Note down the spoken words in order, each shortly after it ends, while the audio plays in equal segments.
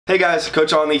Hey guys,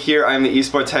 Coach Alne here. I am the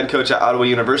esports head coach at Ottawa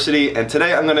University, and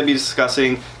today I'm going to be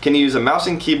discussing, can you use a mouse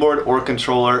and keyboard or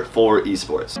controller for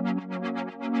esports?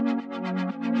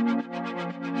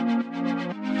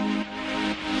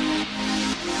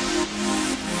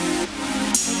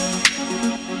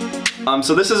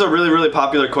 So this is a really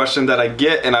popular question that I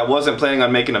get, and I wasn't planning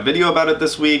on making a video about it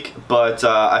this week, but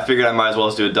I figured I might as well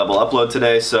just do a double upload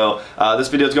today. So this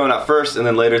video is going out first, and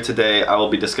then later today I will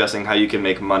be discussing how you can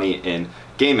make money in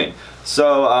gaming.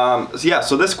 So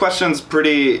this question's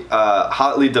pretty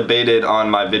hotly debated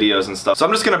on my videos and stuff. So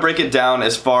I'm just gonna break it down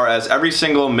as far as every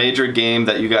single major game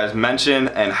that you guys mention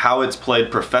and how it's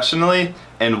played professionally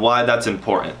and why that's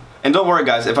important. And don't worry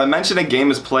guys, if I mention a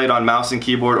game is played on mouse and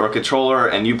keyboard or controller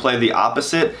and you play the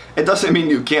opposite, it doesn't mean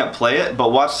you can't play it,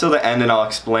 but watch till the end and I'll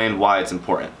explain why it's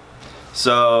important.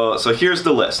 So here's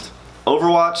the list.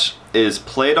 Overwatch is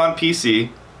played on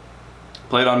PC,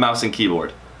 played on mouse and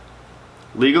keyboard.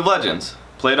 League of Legends,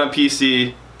 played on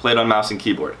PC, played on mouse and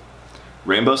keyboard.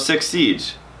 Rainbow Six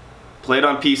Siege, played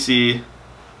on PC,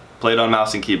 played on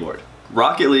mouse and keyboard.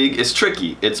 Rocket League is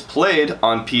tricky. It's played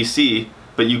on PC,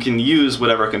 but you can use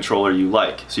whatever controller you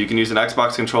like. So you can use an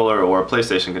Xbox controller or a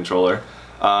PlayStation controller,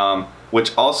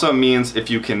 which also means if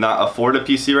you cannot afford a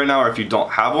PC right now or if you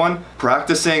don't have one,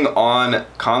 practicing on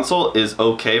console is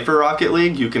okay for Rocket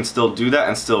League. You can still do that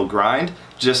and still grind.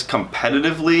 Just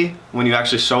competitively, when you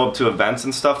actually show up to events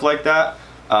and stuff like that,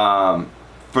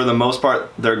 for the most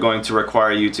part, they're going to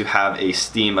require you to have a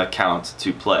Steam account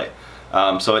to play.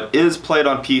 So it is played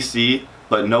on PC,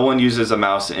 but no one uses a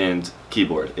mouse and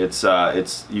keyboard.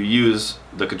 You use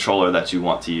the controller that you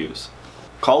want to use.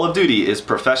 Call of Duty is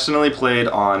professionally played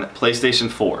on PlayStation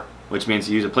 4, which means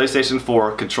you use a PlayStation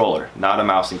 4 controller, not a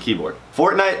mouse and keyboard.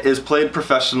 Fortnite is played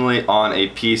professionally on a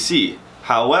PC.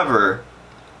 However,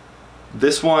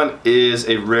 this one is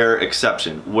a rare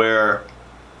exception where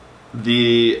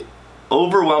the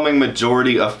overwhelming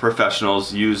majority of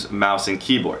professionals use mouse and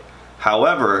keyboard.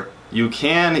 However, you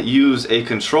can use a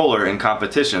controller in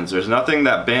competitions. There's nothing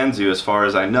that bans you, as far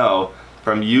as I know,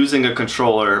 from using a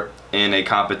controller in a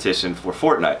competition for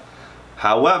Fortnite.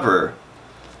 However,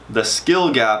 the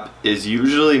skill gap is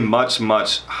usually much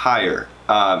higher,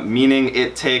 meaning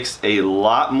it takes a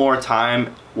lot more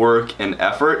time, work, and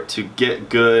effort to get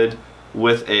good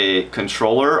with a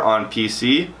controller on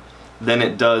PC than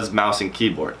it does mouse and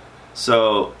keyboard.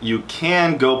 So you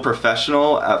can go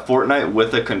professional at Fortnite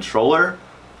with a controller,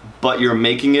 but you're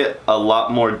making it a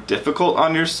lot more difficult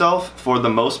on yourself for the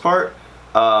most part,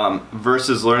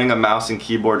 versus learning a mouse and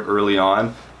keyboard early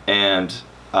on and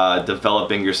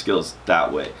developing your skills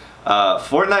that way.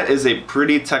 Fortnite is a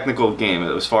pretty technical game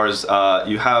as far as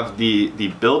you have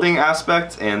the building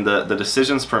aspect and the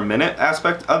decisions per minute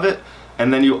aspect of it,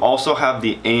 and then you also have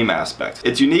the aim aspect.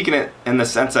 It's unique in the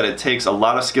sense that it takes a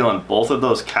lot of skill in both of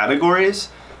those categories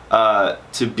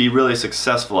to be really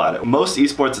successful at it. Most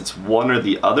esports, it's one or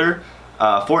the other.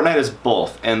 Fortnite is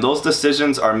both, and those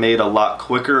decisions are made a lot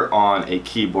quicker on a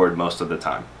keyboard most of the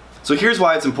time. So here's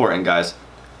why it's important, guys.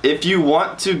 If you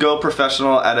want to go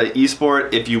professional at an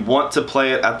esport, if you want to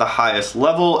play it at the highest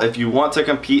level, if you want to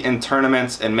compete in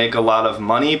tournaments and make a lot of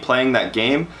money playing that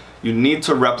game, you need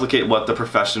to replicate what the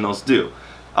professionals do.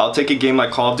 I'll take a game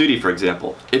like Call of Duty, for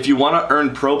example. If you want to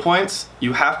earn pro points,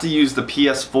 you have to use the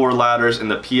PS4 ladders and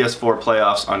the PS4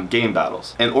 playoffs on game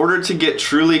battles. In order to get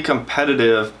truly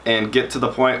competitive and get to the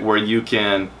point where you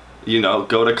can,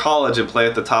 go to college and play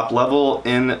at the top level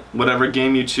in whatever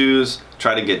game you choose,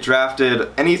 try to get drafted,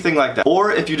 anything like that.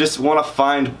 Or if you just want to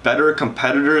find better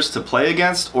competitors to play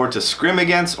against or to scrim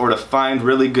against or to find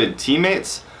really good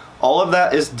teammates, all of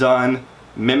that is done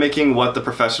mimicking what the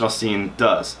professional scene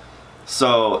does.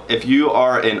 So if you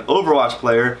are an Overwatch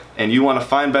player and you want to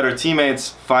find better teammates,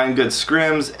 find good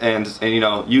scrims, and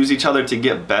use each other to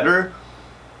get better,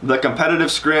 the competitive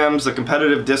scrims, the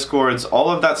competitive discords, all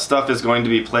of that stuff is going to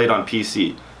be played on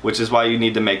PC, which is why you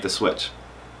need to make the switch.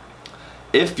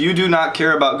 If you do not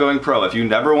care about going pro, if you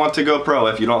never want to go pro,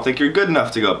 if you don't think you're good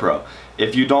enough to go pro,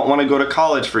 if you don't want to go to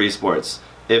college for esports,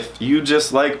 if you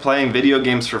just like playing video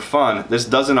games for fun, this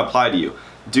doesn't apply to you.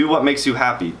 Do what makes you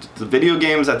happy. The video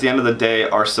games at the end of the day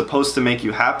are supposed to make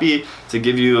you happy, to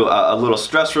give you a little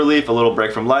stress relief, a little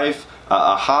break from life,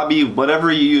 a hobby,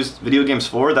 whatever you use video games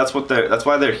for, that's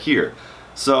why they're here.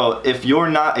 So if you're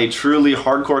not a truly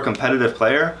hardcore competitive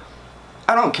player,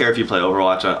 I don't care if you play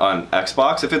Overwatch on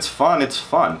Xbox. If it's fun, it's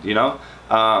fun,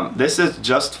 This is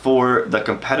just for the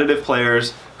competitive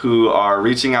players who are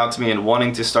reaching out to me and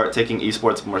wanting to start taking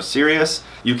esports more serious.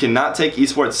 You cannot take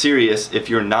esports serious if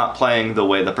you're not playing the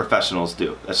way the professionals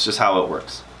do. That's just how it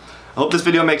works. I hope this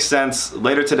video makes sense.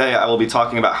 Later today I will be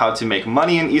talking about how to make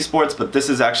money in esports, but this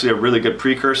is actually a really good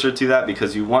precursor to that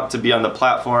because you want to be on the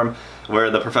platform where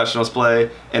the professionals play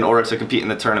in order to compete in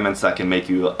the tournaments that can make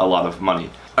you a lot of money.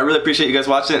 I really appreciate you guys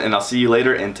watching, and I'll see you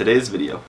later in today's video.